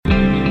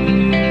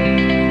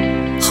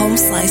Home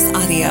Slice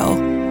Audio.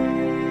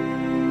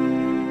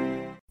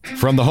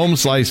 From the Home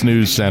Slice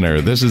News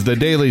Center, this is the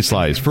Daily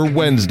Slice for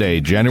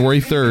Wednesday,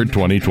 January 3rd,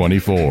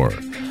 2024.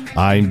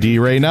 I'm D.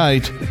 Ray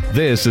Knight.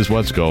 This is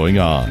what's going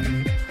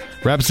on.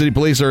 Rapid City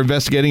Police are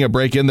investigating a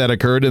break-in that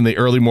occurred in the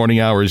early morning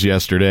hours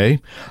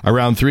yesterday.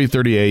 Around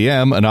 3:30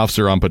 a.m., an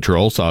officer on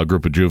patrol saw a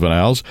group of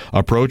juveniles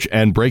approach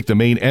and break the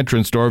main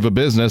entrance door of a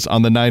business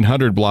on the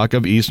 900 block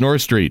of East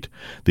North Street.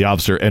 The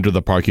officer entered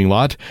the parking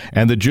lot,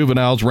 and the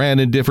juveniles ran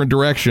in different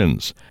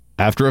directions.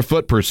 After a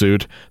foot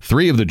pursuit,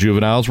 3 of the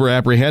juveniles were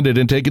apprehended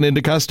and taken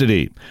into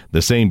custody.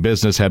 The same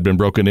business had been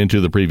broken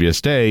into the previous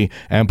day,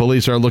 and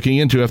police are looking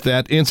into if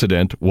that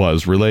incident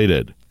was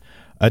related.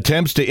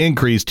 Attempts to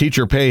increase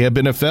teacher pay have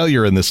been a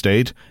failure in the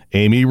state.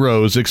 Amy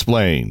Rose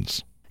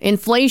explains.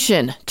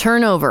 Inflation,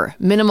 turnover,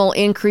 minimal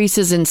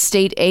increases in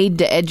state aid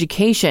to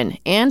education,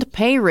 and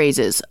pay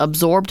raises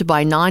absorbed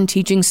by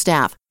non-teaching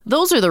staff.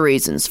 Those are the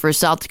reasons for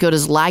South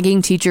Dakota's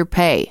lagging teacher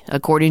pay,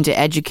 according to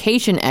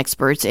education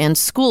experts and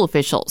school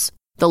officials.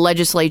 The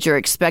legislature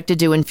expected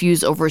to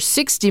infuse over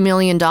 $60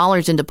 million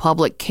into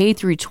public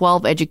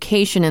K-12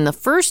 education in the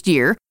first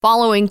year,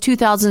 following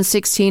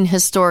 2016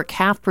 historic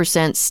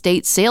 0.5%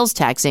 state sales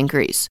tax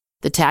increase.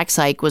 The tax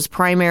hike was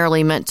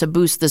primarily meant to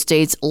boost the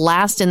state's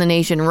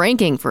last-in-the-nation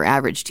ranking for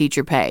average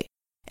teacher pay.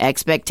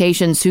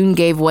 Expectations soon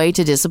gave way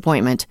to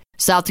disappointment.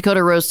 South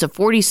Dakota rose to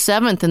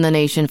 47th in the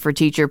nation for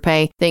teacher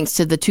pay thanks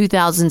to the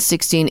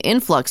 2016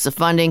 influx of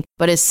funding,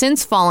 but has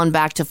since fallen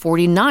back to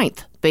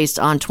 49th based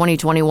on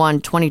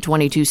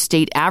 2021-2022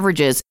 state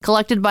averages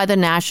collected by the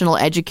National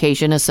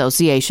Education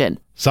Association.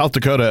 South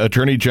Dakota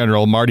Attorney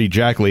General Marty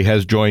Jackley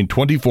has joined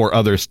 24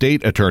 other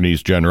state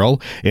attorneys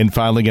general in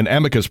filing an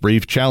amicus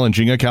brief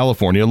challenging a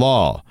California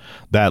law.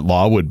 That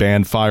law would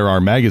ban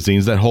firearm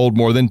magazines that hold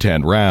more than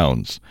 10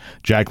 rounds.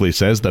 Jackley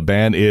says the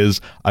ban is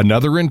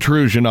another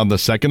intrusion on the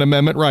Second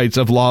Amendment rights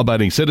of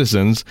law-abiding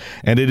citizens,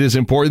 and it is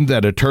important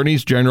that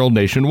attorneys general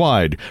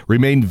nationwide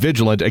remain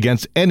vigilant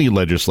against any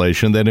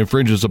legislation that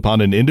infringes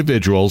upon an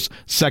individual's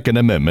Second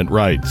Amendment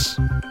rights.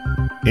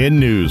 In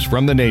news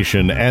from the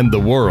nation and the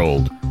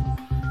world,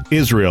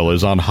 Israel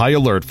is on high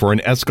alert for an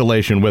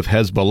escalation with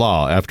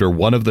Hezbollah after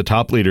one of the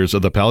top leaders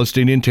of the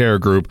Palestinian terror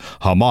group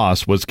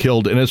Hamas was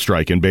killed in a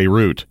strike in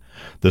Beirut.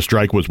 The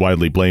strike was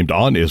widely blamed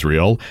on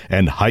Israel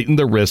and heightened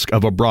the risk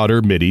of a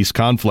broader Mideast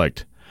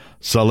conflict.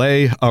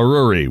 Saleh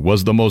Aruri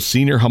was the most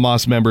senior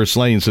Hamas member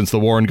slain since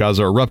the war in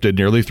Gaza erupted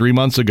nearly 3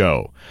 months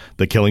ago.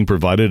 The killing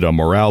provided a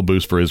morale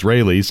boost for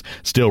Israelis,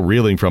 still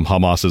reeling from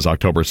Hamas's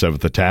October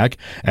 7th attack,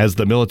 as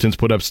the militants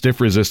put up stiff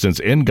resistance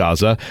in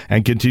Gaza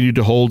and continued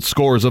to hold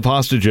scores of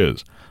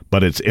hostages.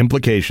 But its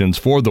implications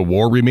for the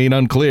war remain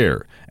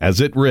unclear,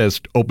 as it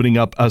risked opening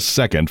up a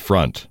second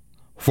front.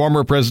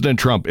 Former President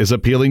Trump is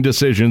appealing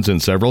decisions in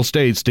several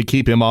states to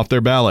keep him off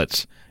their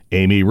ballots.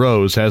 Amy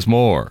Rose has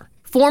more.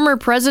 Former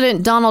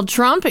President Donald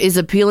Trump is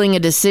appealing a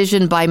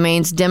decision by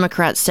Maine's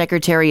Democrat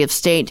Secretary of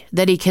State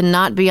that he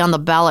cannot be on the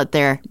ballot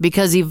there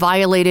because he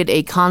violated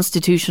a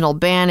constitutional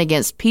ban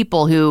against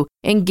people who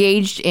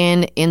engaged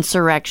in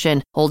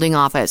insurrection holding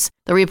office.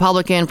 The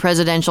Republican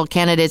presidential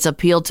candidate's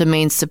appeal to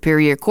Maine's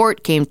Superior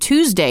Court came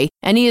Tuesday,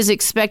 and he is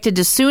expected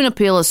to soon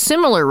appeal a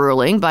similar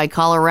ruling by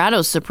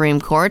Colorado's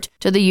Supreme Court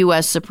to the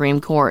U.S.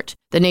 Supreme Court.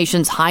 The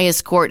nation's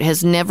highest court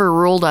has never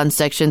ruled on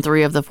Section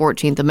 3 of the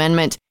 14th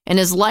Amendment and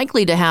is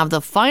likely to have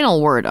the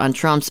final word on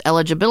Trump's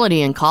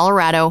eligibility in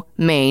Colorado,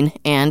 Maine,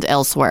 and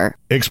elsewhere.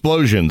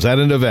 Explosions at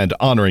an event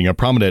honoring a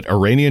prominent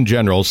Iranian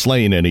general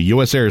slain in a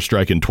U.S.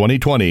 airstrike in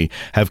 2020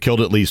 have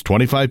killed at least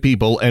 25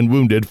 people and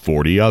wounded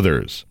 40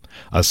 others.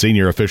 A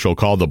senior official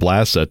called the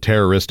blasts a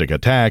terroristic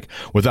attack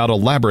without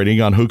elaborating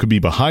on who could be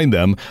behind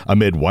them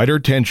amid wider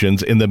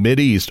tensions in the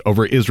Mideast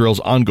over Israel's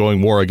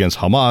ongoing war against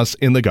Hamas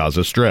in the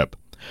Gaza Strip.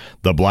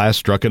 The blast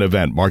struck an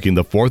event marking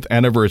the 4th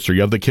anniversary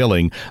of the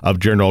killing of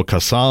General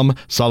Qassem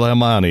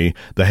Soleimani,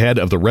 the head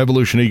of the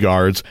Revolutionary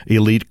Guard's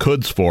elite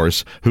Quds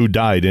force, who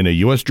died in a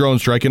U.S. drone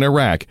strike in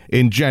Iraq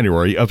in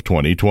January of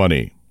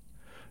 2020.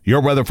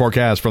 Your weather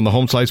forecast from the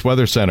Home Slice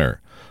Weather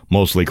Center.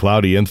 Mostly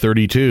cloudy and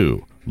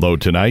 32. Low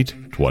tonight,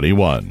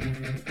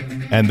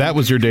 21. And that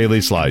was your Daily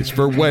Slice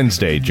for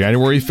Wednesday,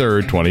 January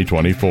 3rd,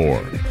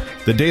 2024.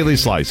 The Daily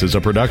Slice is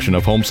a production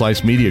of Home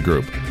Slice Media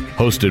Group,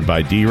 hosted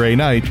by D. Ray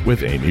Knight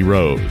with Amy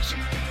Rose.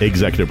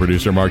 Executive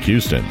producer Mark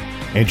Houston.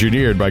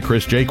 Engineered by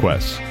Chris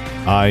Jaquess.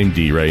 I'm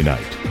D. Ray Knight.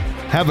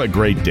 Have a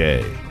great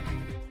day.